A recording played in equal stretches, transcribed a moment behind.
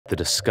the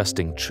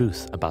disgusting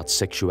truth about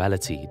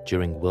sexuality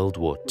during World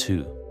War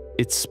II.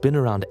 It's been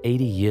around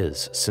 80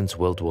 years since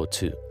World War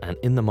II, and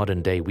in the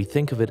modern day we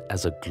think of it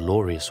as a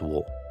glorious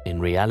war. In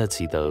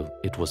reality though,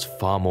 it was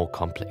far more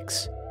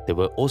complex. There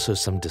were also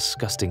some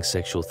disgusting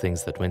sexual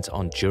things that went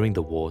on during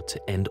the war to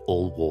end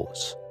all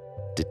wars.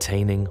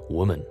 Detaining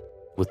women.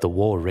 With the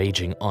war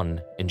raging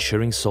on,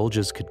 ensuring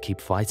soldiers could keep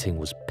fighting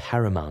was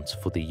paramount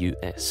for the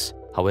US.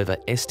 However,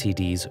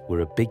 STDs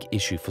were a big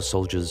issue for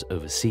soldiers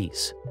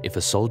overseas. If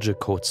a soldier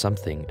caught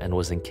something and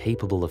was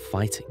incapable of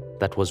fighting,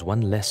 that was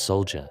one less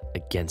soldier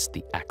against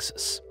the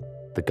Axis.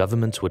 The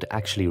government would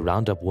actually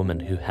round up women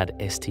who had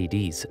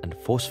STDs and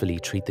forcefully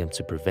treat them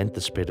to prevent the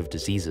spread of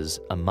diseases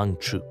among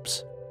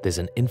troops. There's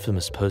an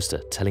infamous poster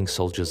telling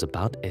soldiers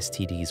about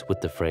STDs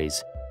with the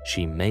phrase,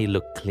 "She may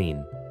look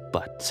clean,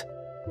 but..."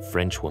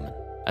 French woman.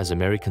 As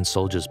American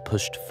soldiers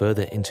pushed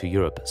further into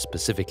Europe,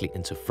 specifically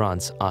into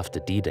France after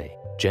D-Day,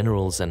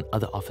 generals and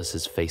other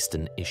officers faced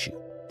an issue.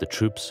 The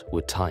troops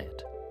were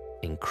tired,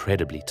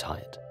 incredibly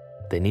tired.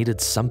 They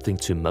needed something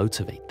to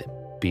motivate them.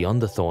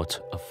 Beyond the thought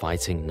of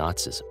fighting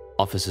Nazism,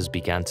 officers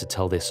began to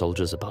tell their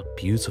soldiers about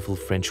beautiful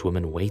French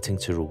women waiting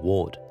to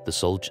reward the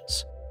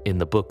soldiers. In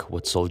the book,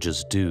 What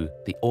Soldiers Do,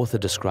 the author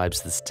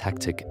describes this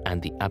tactic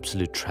and the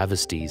absolute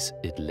travesties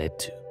it led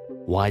to.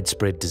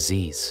 Widespread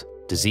disease.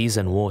 Disease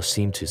and war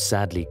seem to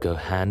sadly go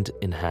hand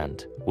in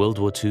hand. World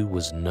War II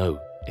was no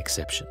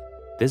exception.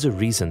 There's a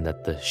reason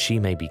that the "She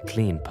may be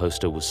clean"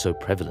 poster was so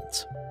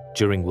prevalent.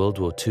 During World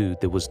War II,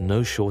 there was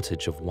no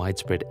shortage of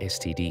widespread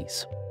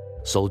STDs.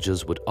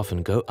 Soldiers would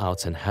often go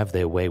out and have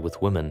their way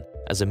with women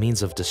as a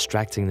means of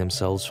distracting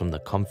themselves from the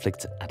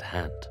conflict at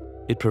hand.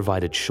 It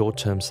provided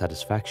short-term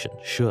satisfaction,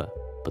 sure,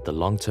 but the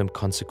long-term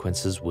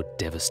consequences were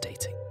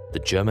devastating.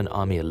 The German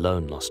army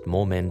alone lost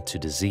more men to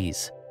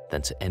disease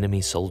than to enemy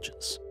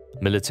soldiers.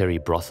 Military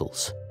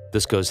brothels.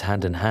 This goes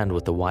hand in hand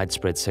with the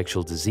widespread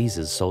sexual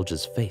diseases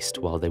soldiers faced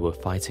while they were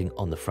fighting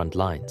on the front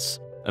lines.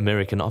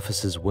 American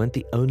officers weren't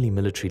the only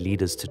military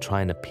leaders to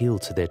try and appeal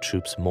to their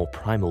troops' more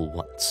primal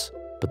wants.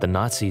 But the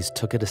Nazis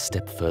took it a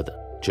step further.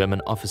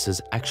 German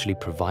officers actually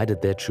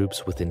provided their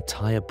troops with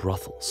entire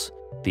brothels.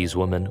 These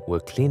women were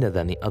cleaner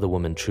than the other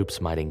women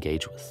troops might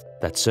engage with.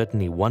 That's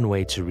certainly one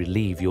way to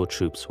relieve your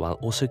troops while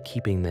also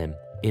keeping them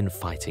in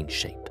fighting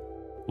shape.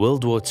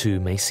 World War II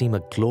may seem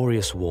a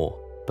glorious war,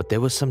 but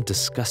there were some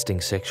disgusting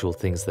sexual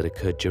things that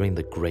occurred during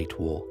the Great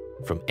War.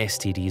 From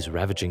STDs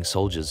ravaging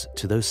soldiers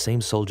to those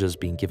same soldiers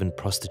being given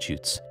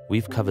prostitutes,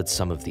 we've covered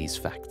some of these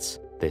facts.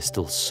 There's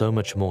still so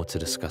much more to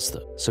discuss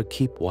though, so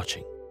keep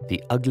watching.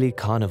 The ugly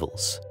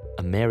carnivals.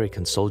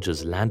 American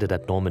soldiers landed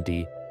at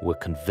Normandy were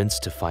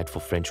convinced to fight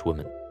for French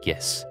women.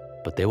 Yes,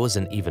 but there was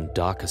an even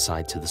darker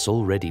side to this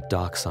already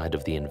dark side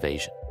of the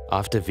invasion.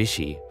 After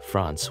Vichy,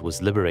 France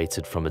was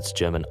liberated from its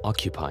German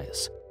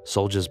occupiers.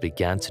 Soldiers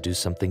began to do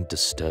something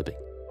disturbing.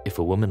 If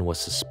a woman was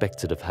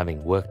suspected of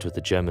having worked with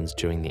the Germans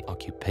during the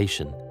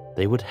occupation,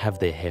 they would have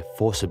their hair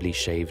forcibly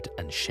shaved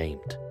and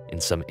shamed.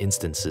 In some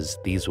instances,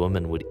 these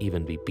women would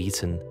even be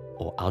beaten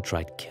or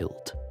outright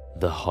killed.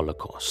 The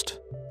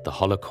Holocaust. The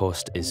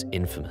Holocaust is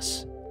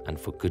infamous, and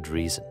for good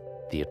reason.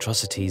 The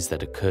atrocities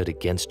that occurred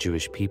against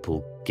Jewish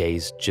people,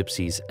 gays,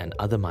 gypsies, and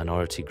other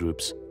minority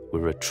groups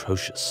were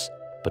atrocious.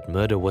 But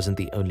murder wasn't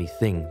the only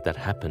thing that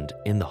happened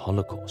in the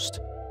Holocaust.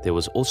 There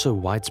was also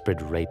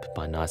widespread rape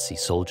by Nazi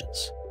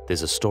soldiers.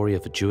 There's a story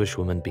of a Jewish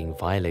woman being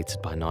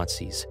violated by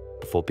Nazis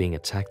before being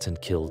attacked and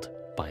killed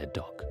by a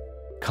dog.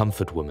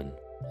 Comfort women.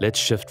 Let's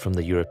shift from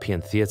the European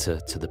theater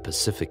to the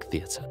Pacific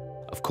theater.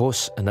 Of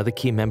course, another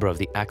key member of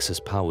the Axis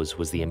powers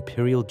was the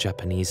Imperial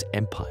Japanese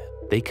Empire.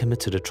 They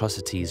committed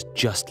atrocities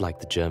just like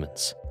the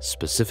Germans.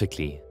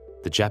 Specifically,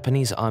 the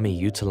Japanese army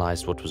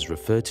utilized what was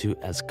referred to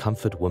as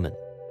comfort women.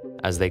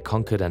 As they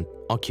conquered and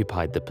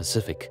occupied the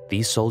Pacific,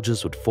 these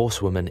soldiers would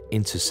force women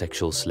into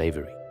sexual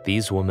slavery.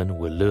 These women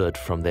were lured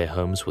from their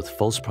homes with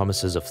false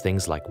promises of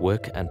things like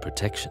work and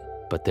protection.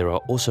 But there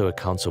are also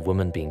accounts of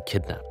women being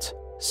kidnapped.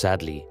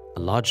 Sadly, a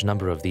large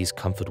number of these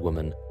comfort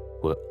women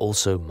were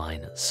also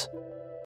minors.